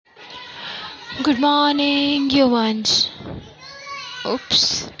Good morning, humans.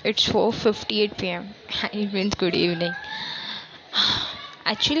 Oops, it's 4:58 p.m. It means good evening.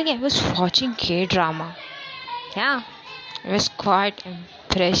 Actually, I was watching K-drama. Yeah, it was quite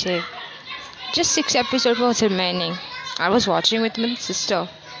impressive. Just 6 episodes was remaining. I was watching with my sister.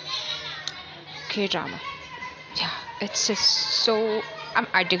 K-drama. Yeah, it's just so I'm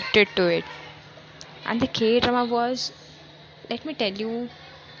addicted to it. And the K-drama was, let me tell you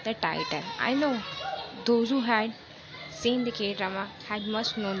the title. I know those who had seen the K drama had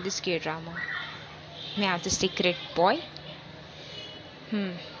must known this K drama. May I have the secret boy?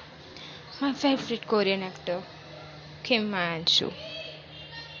 Hmm. My favorite Korean actor, Kim Man-soo.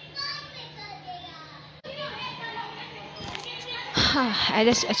 I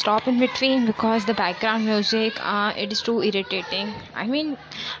just stop in between because the background music it is too irritating. I'm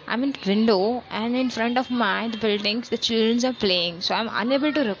in window and in front of my the buildings the children are playing, so I'm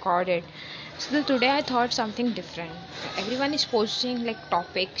unable to record it. So today I thought something different. Everyone is posting like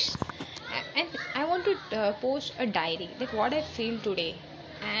topics, and I want to post a diary like what I feel today,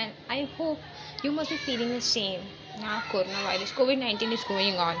 and I hope you must be feeling the same. Now coronavirus COVID-19 is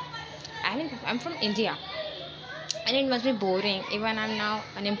going on. I'm from India and it must be boring even I'm now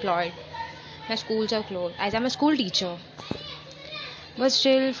unemployed. My schools are closed as I'm a school teacher. But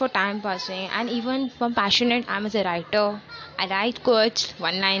still for time passing and even from passionate I'm as a writer. I write quotes,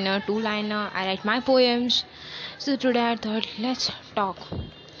 one liner, two liner, I write my poems. So today I thought let's talk.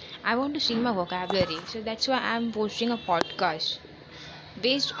 I want to see my vocabulary, so that's why I'm posting a podcast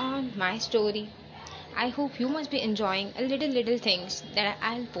based on my story. I hope you must be enjoying a little things that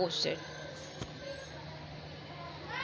I'll post it.